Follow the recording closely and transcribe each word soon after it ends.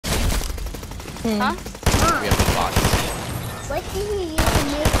Huh? We have the bots. What did you use to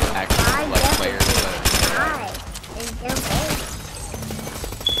make Actually, like players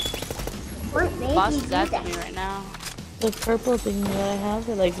What made Boss you is do after that? me right now. The purple thing that I have,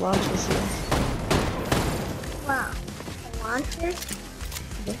 it like launches you. Wow. A launcher?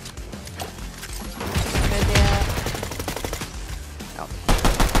 Where they at?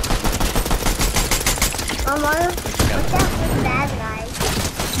 Oh, Mom, what's up with bad guys?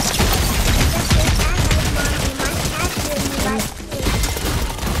 What's up with bad guys, Mom? You might catch you and you might see.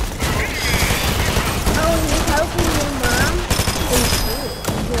 Oh, he's helping you, Mom?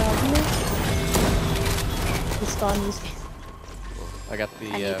 The spawn is. I got the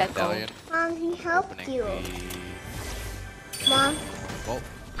I need that medallion. Mom, he helped Opening you. the... Mom, Well,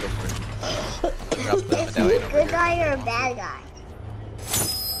 go for it. Drop the is he medallion a over good here. guy or a bad guy?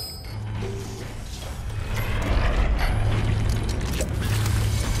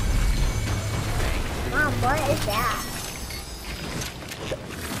 Mom, what is that?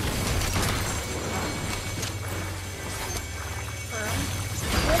 Mom,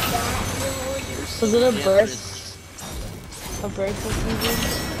 what's that? Was it a Yeah, burst? A burst or something?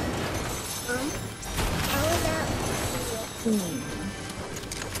 Mom, how is that? Ooh.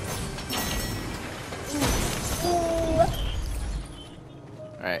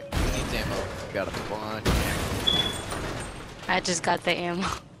 Alright, who needs ammo? We got a bunch of ammo. I just got the ammo.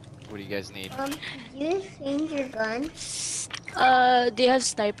 What do you guys need? Did you change your gun? Do you have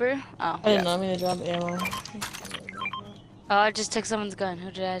sniper? Oh. I didn't know me to drop ammo. Oh, I just took someone's gun. Who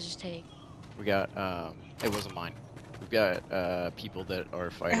did I just take? We got, it wasn't mine. We've got, people that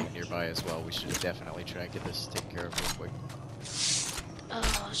are fighting nearby as well. We should definitely try and get this taken care of real quick.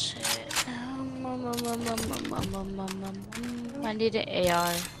 Oh shit. I need an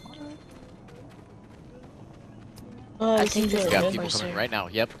AR. Oh, I this think is this We really got good. people Mercer. coming right now.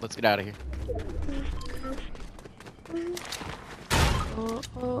 Yep, let's get out of here.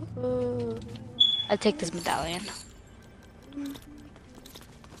 I take this medallion.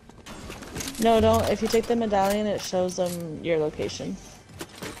 No, don't. If you take the medallion, it shows them your location.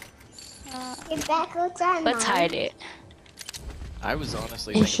 Get back outside, Let's Mom. hide it. I was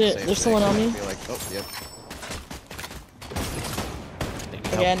honestly Oh, thinking shit, the same there's thing. someone on me. I feel like, oh, yep. They need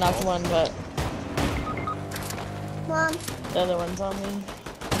Okay, I help. knocked one, but Mom, the other one's on me.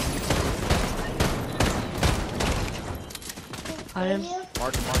 Got him.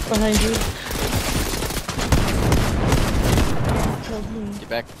 Mark. Behind you. Killed me. Get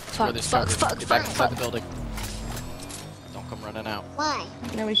back. Where this covered. Get back inside the building. Don't come running out. why?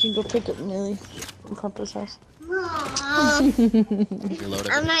 Now we can go pick up Millie from Compass House. Mom, Reload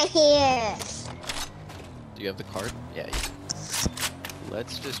I'm it. not here. Do you have the card? Yeah. You do.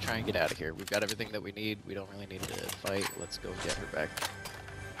 Let's just try and get out of here. We've got everything that we need. We don't really need to fight. Let's go get her back.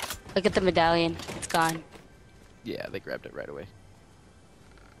 Look at the medallion. It's gone. Yeah, they grabbed it right away.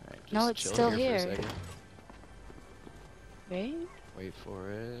 Alright, just No, it's chill still For a here. second. Right? Wait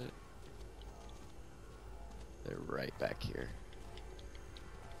for it. They're right back here.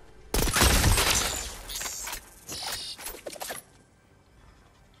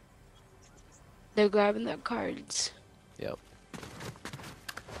 They're grabbing their cards. Yep.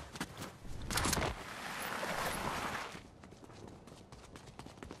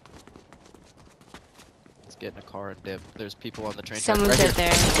 Let's get in a car and dip. There's people on the train track Someone's right right here.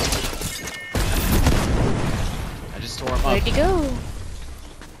 there. I just tore him up. Where'd he go?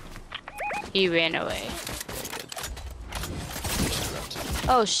 He ran away.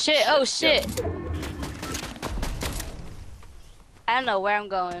 Oh shit, oh shit. I don't know where I'm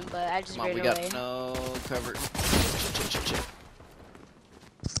going, but I just Come on, ran we away. got no cover.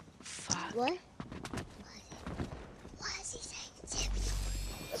 Fuck. What? What is he saying?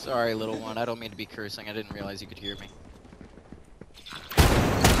 Sorry, little one. I don't mean to be cursing. I didn't realize you could hear me.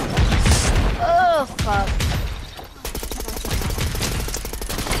 Oh fuck.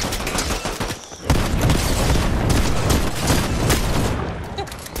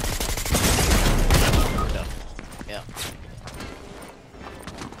 Yeah.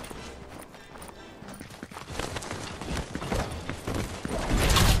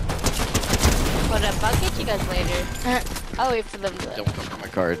 What up? I'll get you guys later. I'll wait for them to. Don't come for my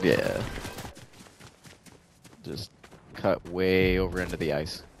card. Yeah. Just cut way over into the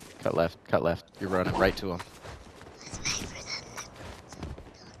ice. Cut left. Cut left. You're running right to him.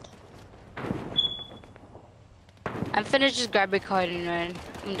 I'm finna just grab your card and run.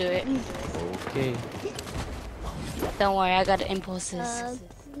 I'm do it. Okay. Don't worry, I got impulses.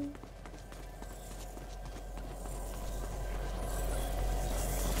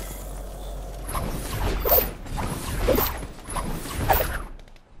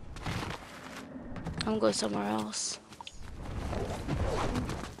 I'm going somewhere else.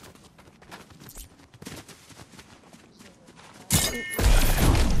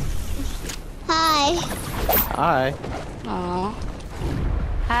 Hi. Hi. Aw.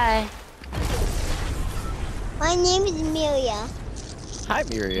 Hi, My name is Amelia. Hi,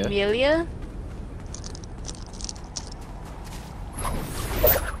 Miria. Amelia.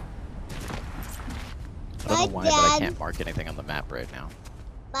 I don't know My why, but I dad- can't mark anything on the map right now.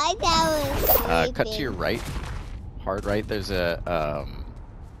 My dad was sleeping. Cut to your right. Hard right. There's a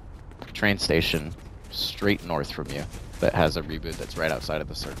train station straight north from you that has a reboot that's right outside of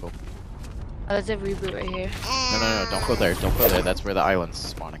the circle. Oh, there's a reboot right here. No, don't go there. Don't go there. That's where the island's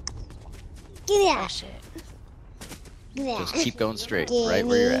spawning. Give me Oh that. shit. Give me Just that. keep going straight, Give right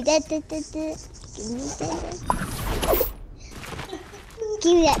where you're me at. that. Give me that.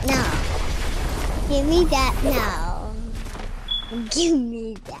 Give me that now. Give me that now. Give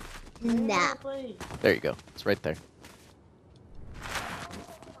me that now. There you go. It's right there.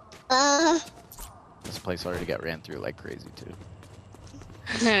 This place already got ran through like crazy too.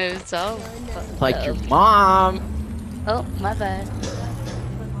 So. Like your mom. Oh, my bad.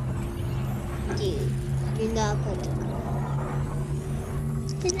 Dude, you're not gonna go.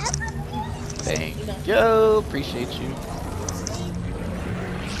 You're not gonna go. Thank you. Appreciate you.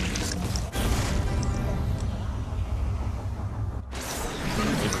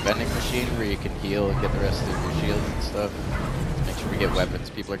 There's a vending machine where you can heal and get the rest of your shields and stuff. Make sure we get weapons.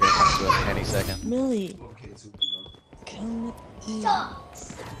 People are gonna come to us any second. Millie. Come with me.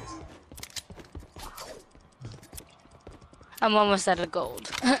 I'm almost out of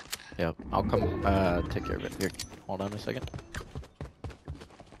gold. Yep, I'll come take care of it. Here, hold on a second.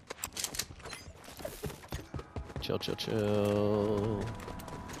 Chill, chill, chill.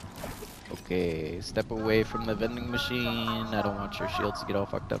 Okay, step away from the vending machine. I don't want your shields to get all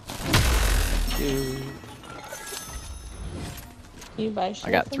fucked up. Thank you. Can you buy I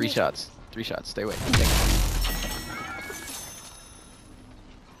shit got from 3 it? shots. 3 shots. Stay away.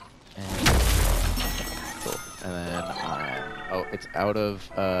 And, cool. And then oh, it's out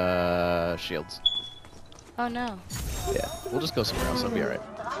of shields. Oh no. Yeah, we'll just go somewhere else. It'll be alright.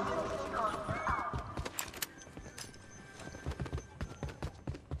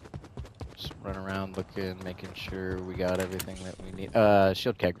 Just run around looking, making sure we got everything that we need.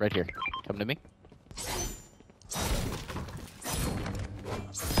 Shield keg right here. Come to me.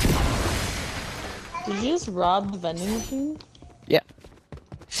 Did you just rob the vending machine? Yeah.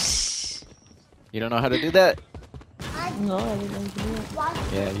 You don't know how to do that? No, I didn't do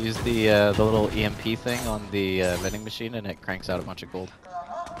it. Yeah, use the little EMP thing on the vending machine and it cranks out a bunch of gold.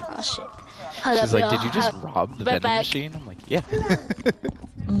 Oh shit. Hold She's up, like, y'all. did you just rob the Right vending back. machine? I'm like, yeah.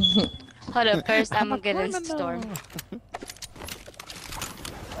 Hold up, first I'm a gonna get into the store. criminal.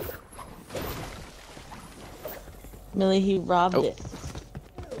 Millie, he robbed Oh. it.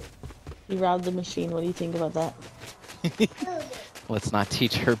 He robbed the machine. What do you think about that? Let's not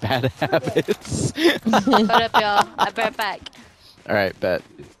teach her bad habits. Hold up, y'all. I'll be right back. Alright, bet.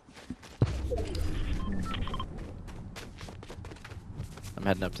 I'm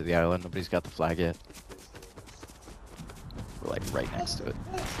heading up to the island. Nobody's got the flag yet. We're like right next to it.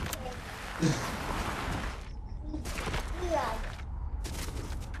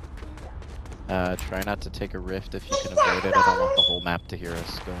 Try not to take a rift if you can avoid it. I don't want the whole map to hear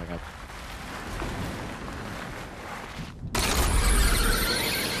us going up.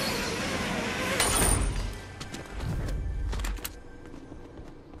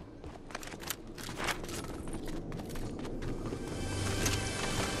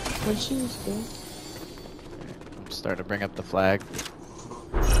 What'd she just do? I'm starting to bring up the flag.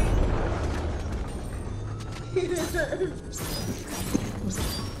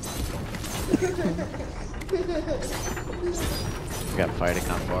 We got fighting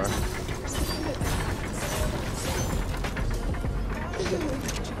not far.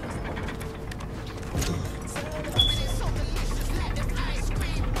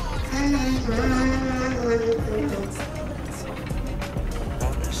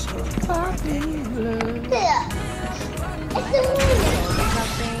 Something,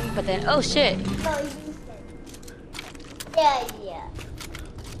 but then, oh shit. Yeah, yeah.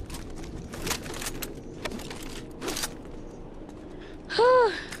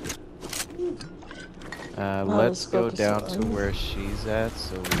 Let's go focus down on- to where she's at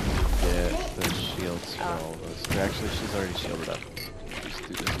so we can get the shields for all of us. Actually, she's already shielded up. Just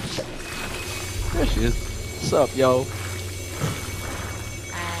do this. There she is. What's up, yo?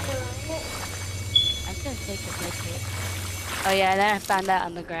 I'm gonna take a ticket. Oh yeah, then I found that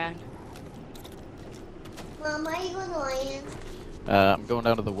on the ground. Mom, are you going to land? I'm going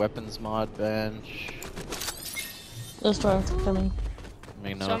down to the weapons mod bench. The storm's coming. Let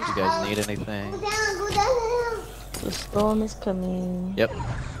me know if you guys need anything. Go down, go down. The storm is coming. Yep.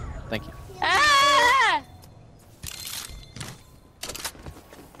 Thank you. Ah!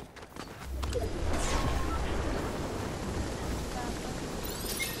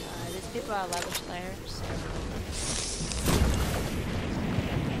 These people are level players.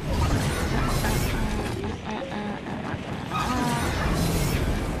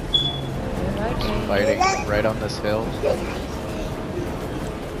 Fighting right on this hill.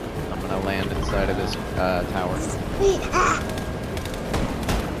 I'm gonna land inside of this tower.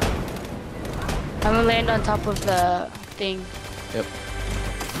 I'm gonna land on top of the thing. Yep.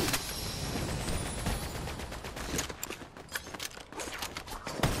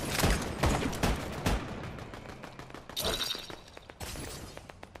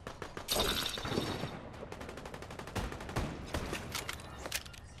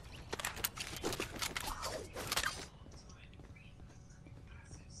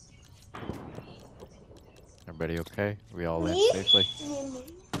 Everybody okay? We all land safely?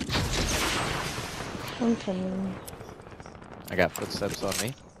 I'm coming. I got footsteps on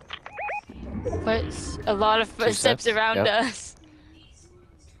me. But a lot of footsteps steps? around Yep. us.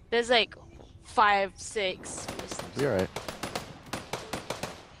 There's like 5, 6 footsteps. Be alright.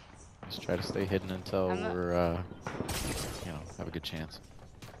 Just try to stay hidden until we're, you know, have a good chance.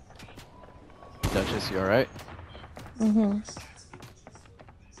 Duchess, you alright? Mm-hmm.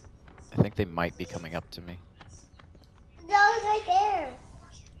 I think they might be coming up to me. That was right there.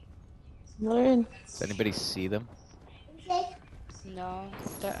 They're in. Does anybody see them? No,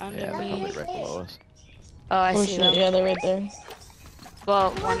 they're under Yeah, they're me. probably right below us. Oh, I Oh see shit, them. yeah, they're right there.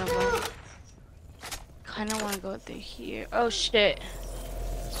 Well, one of them. Kinda wanna go through here. Oh shit.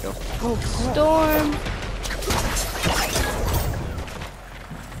 Let's go. Oh, crap. Storm.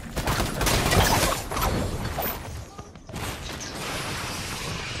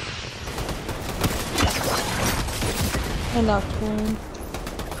 I knocked one.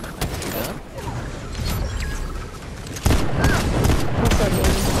 You done? What's up,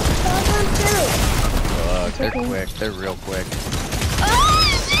 baby? They're okay. quick. They're real quick. Oh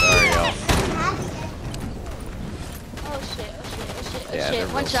Sorry, y'all. shit, oh shit, oh shit, oh Yeah, shit. they're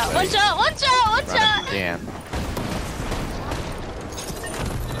One real shot, sweaty. one shot, one shot, one Run if shot! you can.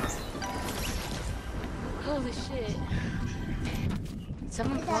 Holy shit.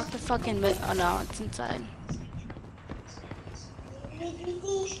 Someone block the fucking mid. Oh no, it's inside.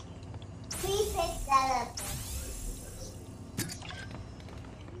 Please pick that up.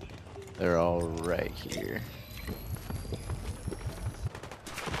 They're all right here.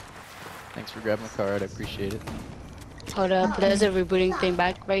 Thanks for grabbing the card. I appreciate it. Hold up, there's a rebooting thing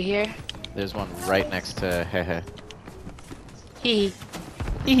back right here. There's one right next to Hehe. Hee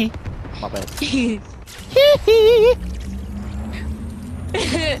Hee. My bad. hee.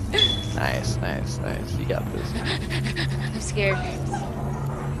 Nice, nice, nice. You got this. I'm scared.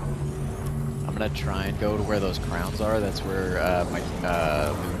 I'm gonna try and go to where those crowns are. That's where my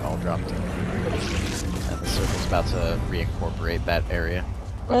loot all dropped. And the circle's about to reincorporate that area.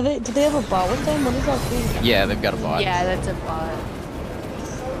 Are they? Do they have a bot with them? What is that thing? Yeah, they've got a bot. Yeah, that's a bot.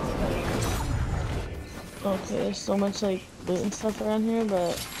 Okay, there's so much like loot and stuff around here,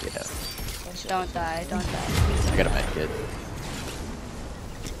 but Yeah. Don't die, don't die. I got a med kit.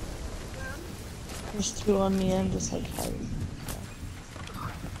 there's 2 on me. I'm just like hiding.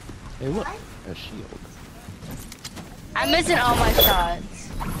 Hey, look. A shield. I'm missing all my shots.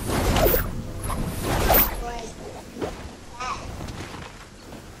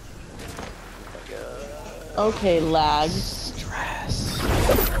 Okay, lag. Stress.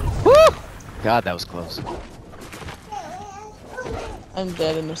 Woo! God, that was close. I'm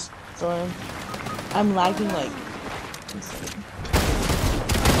dead in the storm. I'm lagging like insane.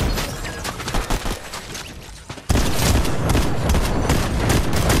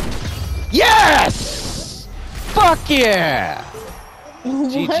 Yes! Fuck yeah!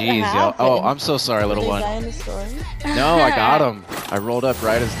 What GG's, yo. happened? Oh, I'm so sorry, little Did they one. die in the storm? No, I got him. I rolled up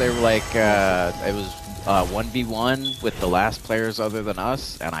right as they were like, it was 1v1 with the last players other than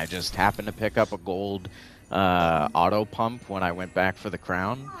us, and I just happened to pick up a gold auto pump when I went back for the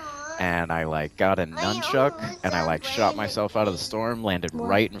crown, and I like got a nunchuck, and I like shot myself out of the storm, landed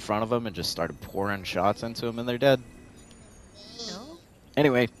right in front of them, and just started pouring shots into them, and they're dead.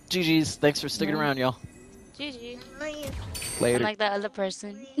 Anyway, GG's. Thanks for sticking around, y'all. GG. Later. Unlike that other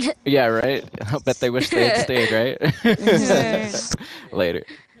person. Yeah, right? I bet they wish they had stayed, right? Later.